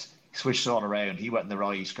instead, he switched it all around. He went in the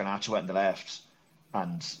right, Garnacho went in the left,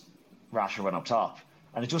 and Rashford went up top.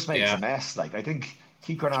 And it just makes a mess. Like, I think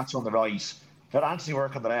keep Garnacho on the right, let Anthony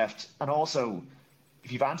work on the left, and also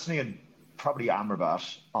if you've Anthony and probably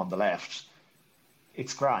Amrabat on the left,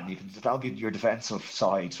 it's grand. That'll be your defensive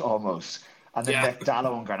side almost. And then let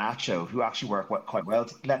Dallo and Garnacho, who actually work quite well,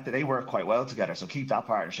 they work quite well together. So keep that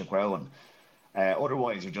partnership growing.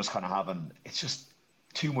 Otherwise, you're just kind of having, it's just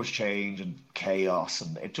too much change and chaos,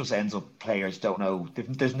 and it just ends up players don't know.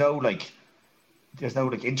 There's no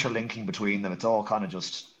interlinking between them. It's all kind of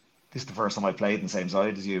just, this is the first time I played in the same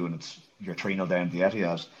side as you, and you're 3-0 down to the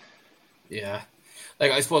Etihad. Yeah.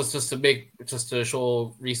 Like, I suppose just to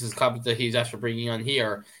show Reese's comment that he's after bringing on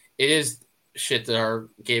here, it is shit that our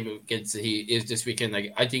game against City is this weekend.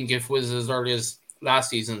 Like, I think if it was as early as last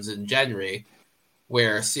season's in January,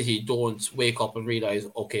 where City don't wake up and realize,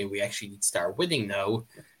 okay, we actually need to start winning now,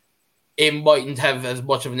 it mightn't have as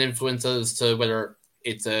much of an influence as to whether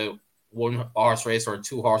it's a 1-horse race or a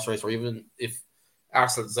 2-horse race, or even if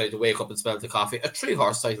Arsenal decide to wake up and smell the coffee, a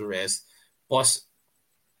 3-horse title race. But,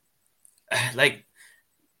 like,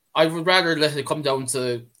 I would rather let it come down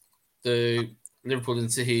to the Liverpool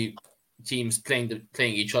and City teams playing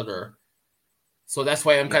each other. So that's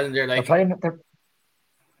why I'm kind of there. Like,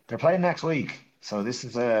 they're playing next week, so this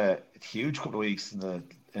is a huge couple of weeks in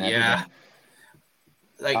everything.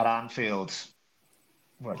 Like, at Anfield.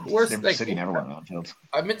 Well, City never went on Anfield.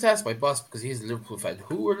 I meant to ask my boss because he's a Liverpool fan.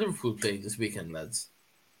 Who are Liverpool playing this weekend, lads?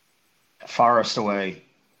 Forest away.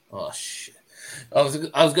 Oh shit! I was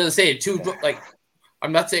going to say two. Like,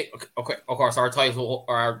 I'm not saying. Okay, of course, our title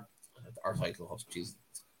hopes. Jesus,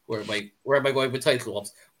 where am I going with title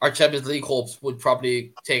hopes? Our Champions League hopes would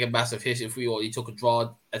probably take a massive hit if we only took a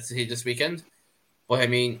draw at City this weekend. But I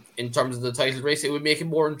mean, in terms of the title race, it would make it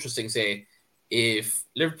more interesting. Say, if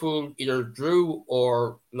Liverpool either drew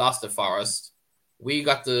or lost at Forest, we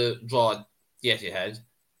got the draw at the Etihad,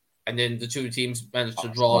 and then the two teams managed to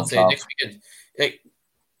draw say next weekend. Like,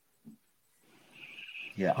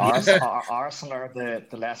 yeah, Arsenal are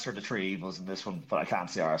the lesser of the three evils in this one, but I can't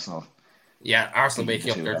see Arsenal. Yeah, Arsenal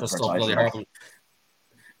making up there just so bloody horrible.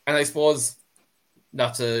 And I suppose,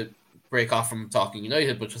 not to break off from talking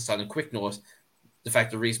United, but just on a quick note, the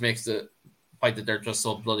fact that Reece makes the point that they're just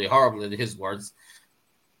so bloody horrible, in his words,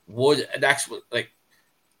 would a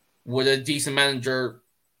decent manager,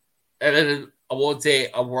 I won't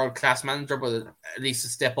say a world-class manager, but at least a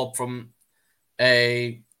step up from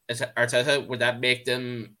Arteta, would that make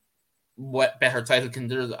them better title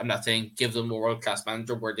contenders? I'm not saying give them a world-class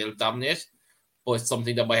manager where they'll dominate, but it's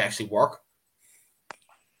something that might actually work.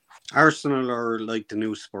 Arsenal are like the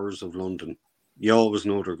new Spurs of London. You always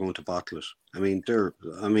know they're going to bottle it.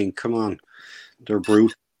 Come on. They're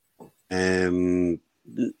brutal.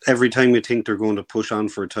 Every time you think they're going to push on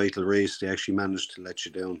for a title race, they actually manage to let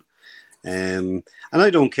you down. And I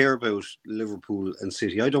don't care about Liverpool and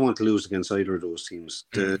City. I don't want to lose against either of those teams.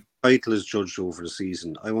 The title is judged over the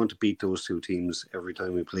season. I want to beat those two teams every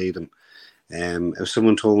time we play them. If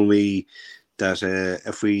someone told me that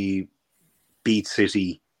if we beat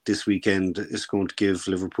City this weekend, it's going to give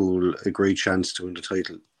Liverpool a great chance to win the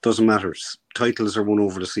title, doesn't matter. Titles are won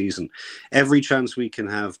over the season. Every chance we can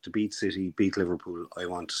have to beat City, beat Liverpool, I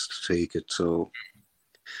want us to take it. So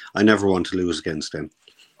I never want to lose against them.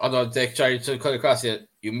 Although, Dick, trying to cut across it,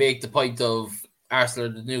 you make the point of Arsenal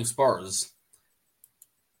are the new Spurs.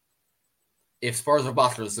 If Spurs are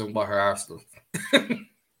bottlers, then what are Arsenal?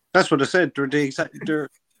 That's what I said.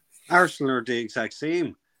 Arsenal are the exact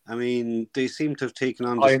same. I mean, they seem to have taken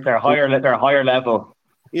on. They're higher level.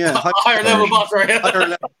 Yeah, higher level bottler. Higher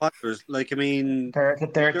level bottlers. Like, I mean, they're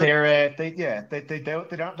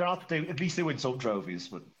not. At least they win some trophies,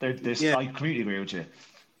 but they're. Yeah. I completely agree with you.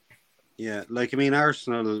 Yeah, like, I mean,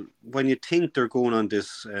 Arsenal, when you think they're going on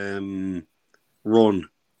this run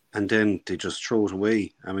and then they just throw it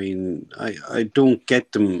away, I mean, I don't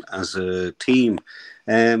get them as a team.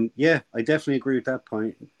 Yeah, I definitely agree with that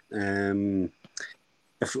point.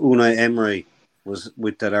 If Unai Emery was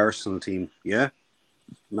with that Arsenal team, yeah,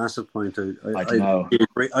 massive point. I don't know.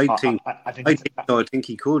 I think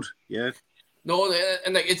he could, yeah. No,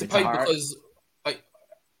 and like, it's a point hard. Because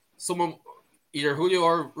someone... Either Julio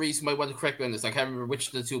or Reece might want to correct me on this. I can't remember which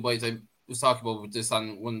of the two boys I was talking about with this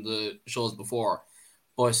on one of the shows before.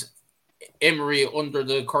 But Emery, under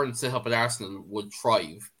the current setup at Arsenal, would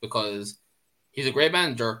thrive because he's a great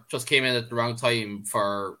manager, just came in at the wrong time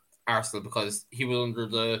for Arsenal because he was under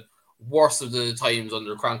the worst of the times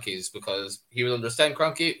under Kroenke's, because he would understand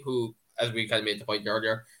Kroenke, who, as we kind of made the point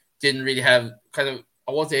earlier, didn't really have kind of,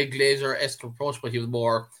 I won't say a Glazer-esque approach, but he was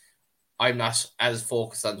more... I'm not as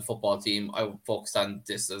focused on the football team. I'm focused on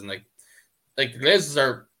this. And like the Glazers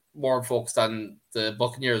are more focused on the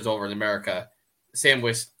Buccaneers over in America. Same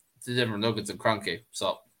with the Denver Nuggets and Kroenke.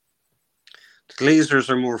 So the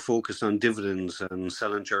Glazers are more focused on dividends and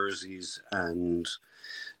selling jerseys and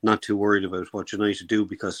not too worried about what United do,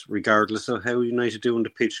 because regardless of how United do on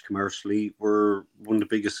the pitch commercially, we're one of the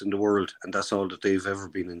biggest in the world, and that's all that they've ever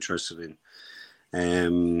been interested in.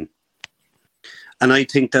 And I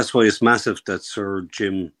think that's why it's massive that Sir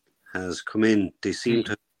Jim has come in. They seem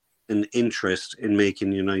to have an interest in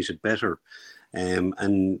making United better.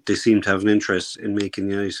 And they seem to have an interest in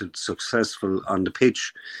making United successful on the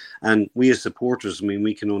pitch. And we as supporters, I mean,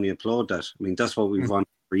 we can only applaud that. I mean, that's what we've wanted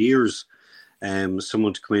for years.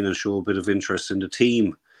 Someone to come in and show a bit of interest in the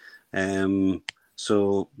team.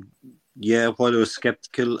 So, yeah, while I was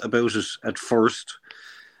sceptical about it at first,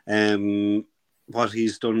 what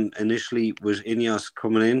he's done initially with Ineos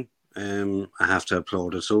coming in, I have to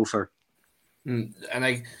applaud it so far. And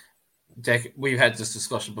Dick, we've had this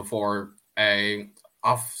discussion before,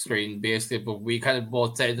 off screen basically, but we kind of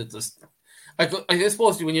both said that this. I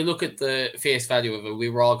suppose when you look at the face value of it, we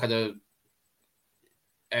were all kind of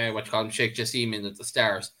Sheikh Jassim in at the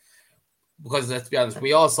start, because let's be honest,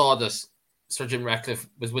 we all saw that Sir Jim Ratcliffe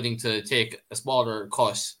was willing to take a smaller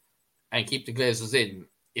cut and keep the Glazers in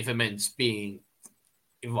if it meant being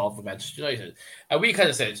involved with Manchester United. And we kind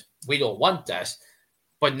of said, we don't want that.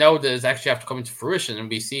 But now that it's actually have to come into fruition and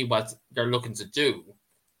we see what they're looking to do,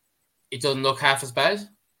 it doesn't look half as bad.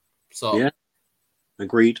 So yeah,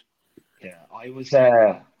 agreed. Yeah, I was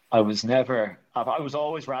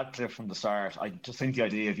always Radcliffe from the start. I just think the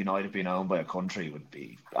idea of United being owned by a country would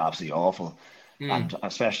be absolutely awful. And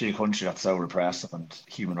especially a country that's so repressive and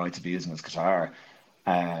human rights abusing as Qatar.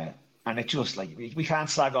 And it just like we can't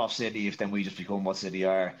slag off City if then we just become what City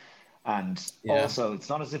are. And also, it's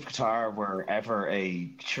not as if Qatar were ever a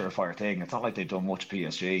surefire thing. It's not like they've done much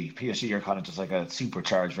PSG. PSG are kind of just like a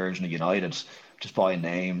supercharged version of United, just buying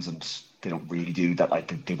names, and they don't really do that.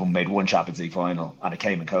 Like they've made one Champions League final, and it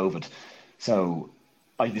came in COVID. So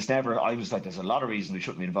I was like, there's a lot of reasons we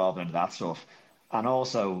shouldn't be involved in that stuff. And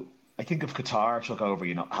also, I think if Qatar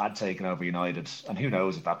had taken over United, and who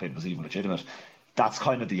knows if that bid was even legitimate, that's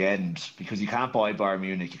kind of the end, because you can't buy Bayern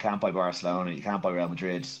Munich, you can't buy Barcelona, you can't buy Real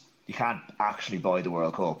Madrid, you can't actually buy the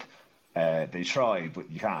World Cup. They try, but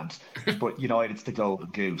you can't. But United's the golden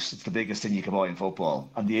goose. It's the biggest thing you can buy in football,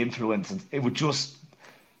 and the influence, and it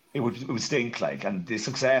would stink like, and the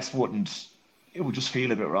success wouldn't. It would just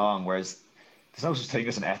feel a bit wrong. Whereas there's no such thing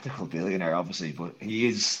as an ethical billionaire, obviously, but he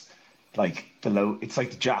is like it's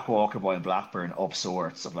like the Jack Walker boy in Blackburn of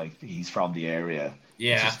sorts of like he's from the area.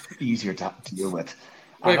 Yeah, it's just easier to deal with.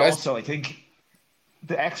 And also, I think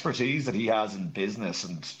the expertise that he has in business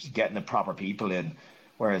and getting the proper people in,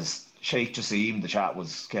 whereas Sheikh Jassim, the chat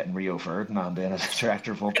was getting Rio Ferdinand in as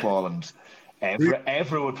director of football, and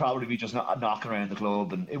Evra would probably be just knocking around the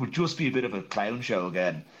club, and it would just be a bit of a clown show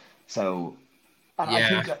again. So, and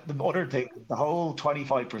I think the other thing, the whole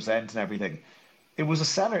 25% and everything, it's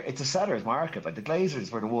a seller's market. Like the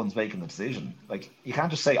Glazers were the ones making the decision. Like you can't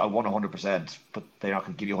just say I want 100%, but they're not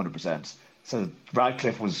going to give you 100%. So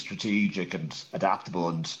Radcliffe was strategic and adaptable,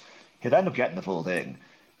 and he'll end up getting the full thing.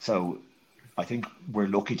 So I think we're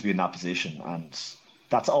lucky to be in that position, and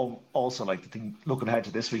that's also like the thing. Looking ahead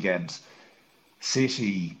to this weekend,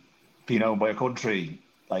 City being owned by a country,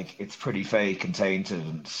 like it's pretty fake and tainted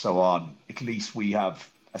and so on. At least we have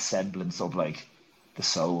a semblance of like the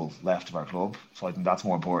soul left of our club. So I think that's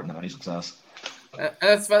more important than any success. And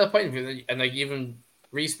that's a valid point. And like even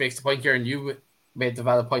Reece makes the point here, and you made the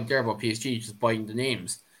valid point there about PSG just buying the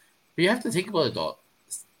names. But you have to think about it though.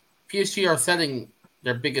 PSG are selling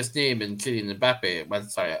their biggest name in Kylian Mbappe. Well,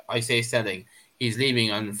 sorry, I say selling. He's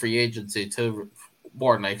leaving on free agency to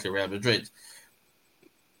more than likely Real Madrid.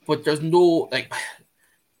 But there's no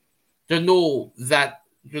Messi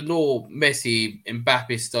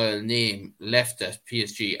Mbappe style name left at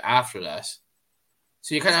PSG after that.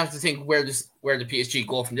 So you kind of have to think where the PSG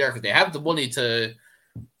go from there, because they have the money to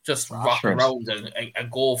just rock around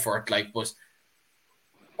and go for it. Like, but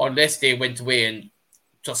unless they went away and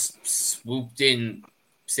just swooped in,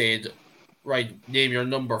 said, right, name your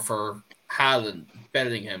number for Haaland,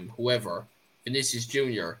 Bellingham, whoever, Vinicius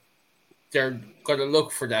Jr., they're going to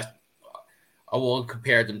look for that. I won't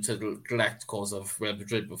compare them to the Galacticos of Real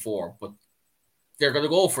Madrid before, but they're going to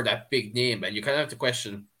go for that big name, and you kind of have to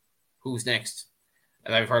question who's next.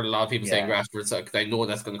 And I've heard a lot of people saying Rashford, so I know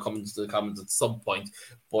that's going to come into the comments at some point.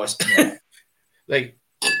 But like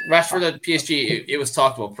Rashford at PSG, it was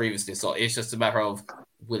talked about previously, so it's just a matter of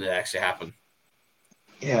will it actually happen.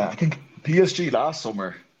 Yeah, I think PSG last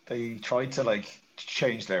summer they tried to like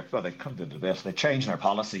change they kind of did a bit. They changed their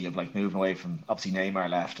policy of like moving away from, obviously Neymar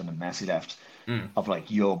left and then Messi left, of like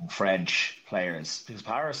young French players, because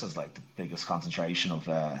Paris is like the biggest concentration of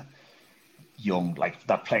young, like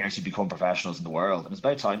that players who become professionals in the world, and it's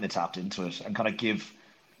about time they tapped into it and kind of give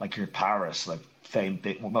like your Paris, like one of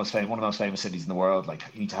the most famous cities in the world, like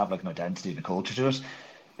you need to have like an identity and a culture to it.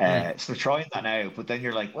 So they're trying that now, but then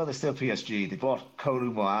you're like, well, they're still PSG. They bought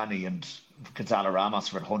Kolo Muani and Gonzalo Ramos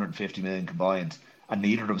for 150 million combined, and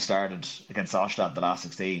neither of them started against Ostad the last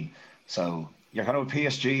 16. So you're kind of with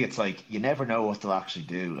PSG, it's like you never know what they'll actually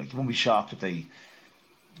do. Like you won't be shocked if they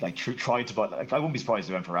like tried to buy. Like I wouldn't be surprised if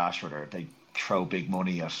they went for Rashford, or they throw big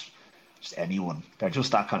money at just anyone. They're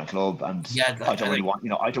just that kind of club, and I don't really want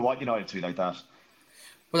I don't want United to be like that.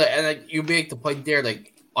 Well, and like you make the point there.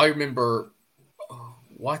 Like I remember,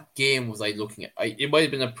 what game was I looking at? It might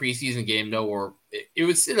have been a preseason game, no, or it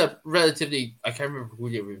was still a relatively. I can't remember who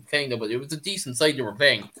they were playing though, but it was a decent side they were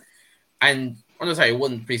playing. And it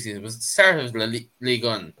wasn't preseason. It was the start of the League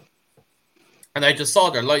On, and I just saw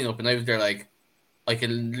their lineup, and I was there like, I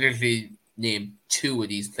can literally name two of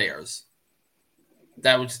these players.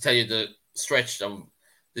 That would just tell you the stretch of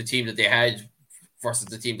the team that they had versus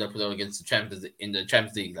the team that put out against the champions in the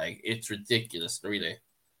Champions League. Like, it's ridiculous, really.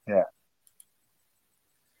 Yeah.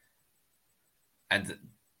 And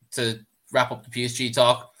to wrap up the PSG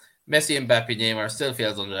talk, Messi and Mbappe Neymar still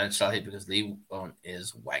fails under Ancelotti because League One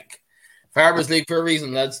is wank. Farmers League for a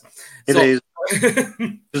reason, lads. It is.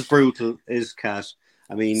 It's brutal, is cat.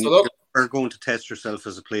 I mean, you're going to test yourself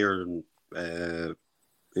as a player in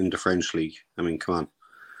the French league. I mean, come on.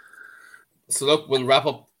 So look, we'll wrap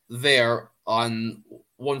up there on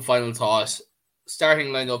one final thought. Starting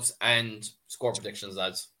lineups and score predictions,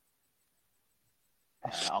 lads.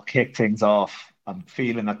 I'll kick things off. I'm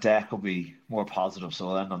feeling that Deck will be more positive, so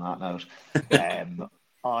I'll end on that note.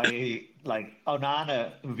 I like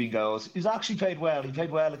Onana, who been goes. He's actually played well. He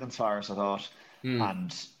played well against Forest, I thought,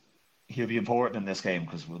 and he'll be important in this game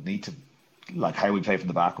because we'll need to how we play from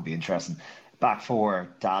the back will be interesting. Back four: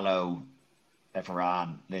 Dalot,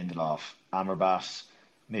 Varane, Lindelof, Amrabat,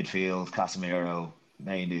 midfield: Casemiro,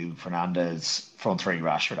 Mainu, Fernandes, front three: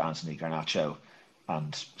 Rashford, Anthony, Garnacho,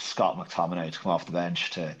 and Scott McTominay to come off the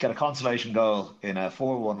bench to get a consolation goal in a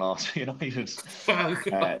 4-1 loss to United. I'm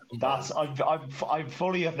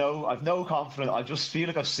fully I've no confidence. I just feel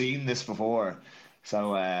like I've seen this before.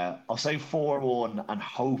 So I'll say 4-1 and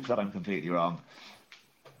hope that I'm completely wrong.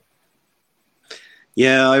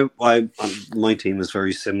 Yeah, my team is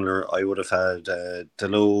very similar. I would have had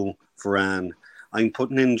Dalot, Varane. I'm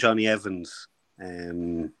putting in Johnny Evans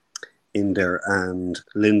in there and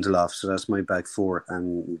Lindelof, so that's my back four,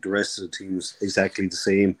 and the rest of the team's exactly the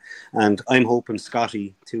same. And I'm hoping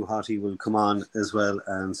Scotty, Too Hotty, will come on as well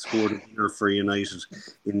and score the winner for United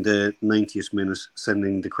in the 90th minute,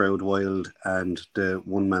 sending the crowd wild and the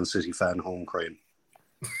one Man City fan home crying.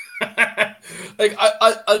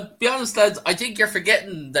 I'll be honest, lads, I think you're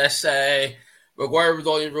forgetting that Maguire was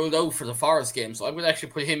only ruled out for the Forest game, so I'm going to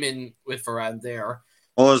actually put him in with Varane there.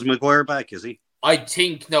 Oh, is Maguire back, is he? I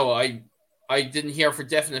think, no, I didn't hear for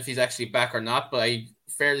definite if he's actually back or not, but I'm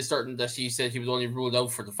fairly certain that he said he was only ruled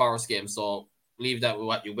out for the Forest game, so leave that with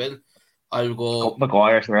what you will. I'll go...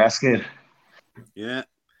 Maguire to rescue. Yeah.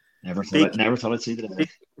 Never thought I'd see the day.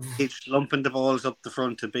 H lumping the balls up the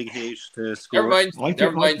front to Big H to score.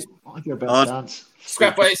 Never mind.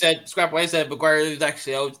 Scrap what I said. Maguire is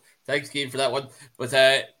actually out. Thanks, Keane, for that one. But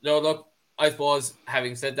no, look, I suppose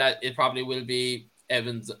having said that, it probably will be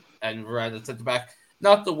Evans and Varane at centre back.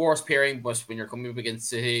 Not the worst pairing, but when you're coming up against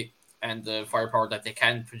City and the firepower that they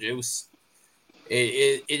can produce,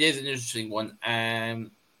 it is an interesting one. I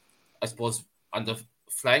suppose on the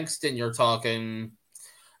flanks, then you're talking.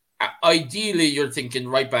 Ideally, you're thinking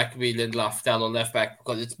right back would be Lindelof, Dalot left back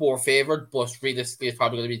because it's more favoured, but realistically, it's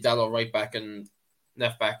probably going to be Dalot right back and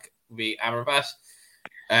left back would be Amrabat.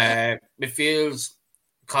 Midfields,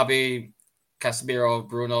 Kobe, Casemiro,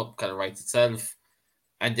 Bruno kind of writes itself.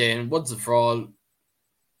 And then once and for all,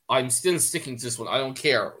 I'm still sticking to this one. I don't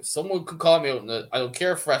care. Someone could call me out on it. I don't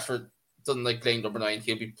care if Rashford doesn't like playing number 9.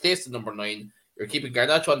 He'll be placed at number 9. You're keeping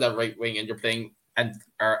Garnacho on that right wing and you're playing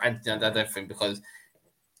Anthony on that left wing because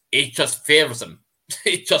it just favours him.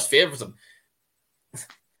 It just favours him.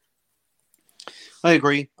 I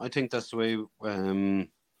agree. I think that's the way.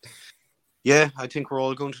 Yeah, I think we're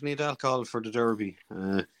all going to need alcohol for the derby.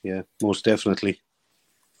 Yeah, most definitely.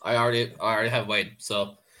 I already have mine,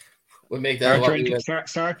 so we'll make that.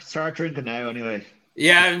 Start drinking now, anyway.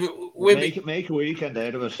 Yeah, we'll make a weekend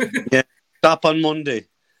out of it. Yeah, stop on Monday.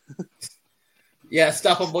 Yeah,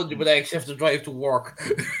 stop on Monday, but I actually have to drive to work.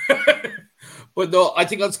 But no, I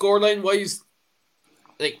think on scoreline wise,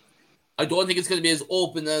 I don't think it's going to be as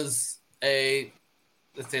open as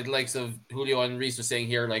let's say the likes of Julio and Reese were saying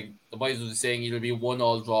here. Like the boys were saying, it'll be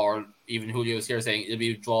 1-1 draw, or even Julio's here saying it'll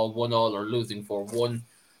be draw 1-1 or losing 4-1.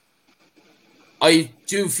 I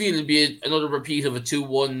do feel it'll be another repeat of a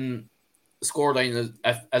 2-1 scoreline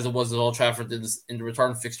as it was at Old Trafford in the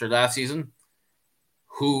return fixture last season.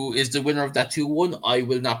 Who is the winner of that 2-1? I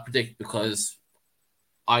will not predict because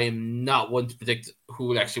I am not one to predict who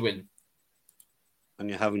will actually win. And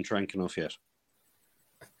you haven't drank enough yet.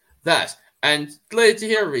 That. And glad to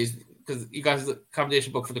hear, Reese, because he got his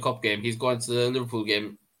accommodation booked for the Cup game. He's going to the Liverpool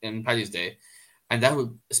game in Paddy's Day. And that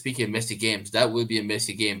will, speaking of messy games, that will be a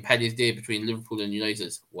messy game. Paddy's Day between Liverpool and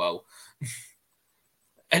United. Wow.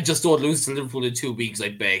 And just don't lose to Liverpool in 2 weeks, I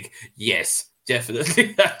beg. Yes,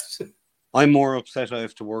 definitely. I'm more upset I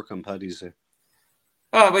have to work on Paddy's Day.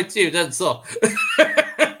 Oh, but too, that's so.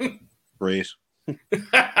 Great.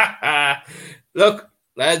 Look,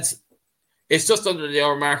 lads, it's just under the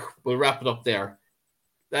hour mark. We'll wrap it up there.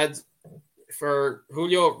 Lads, for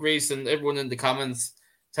Julio, Reese, and everyone in the comments,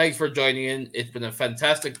 thanks for joining in. It's been a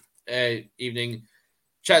fantastic evening.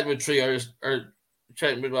 Chatting with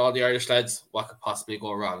all the Irish lads. What could possibly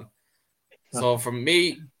go wrong? So from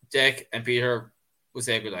me, Jack, and Peter, we'll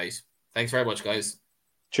say good night. Thanks very much, guys.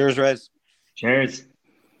 Cheers, Reds. Cheers.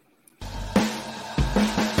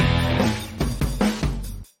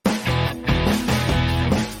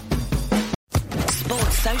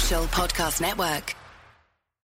 Social Podcast Network.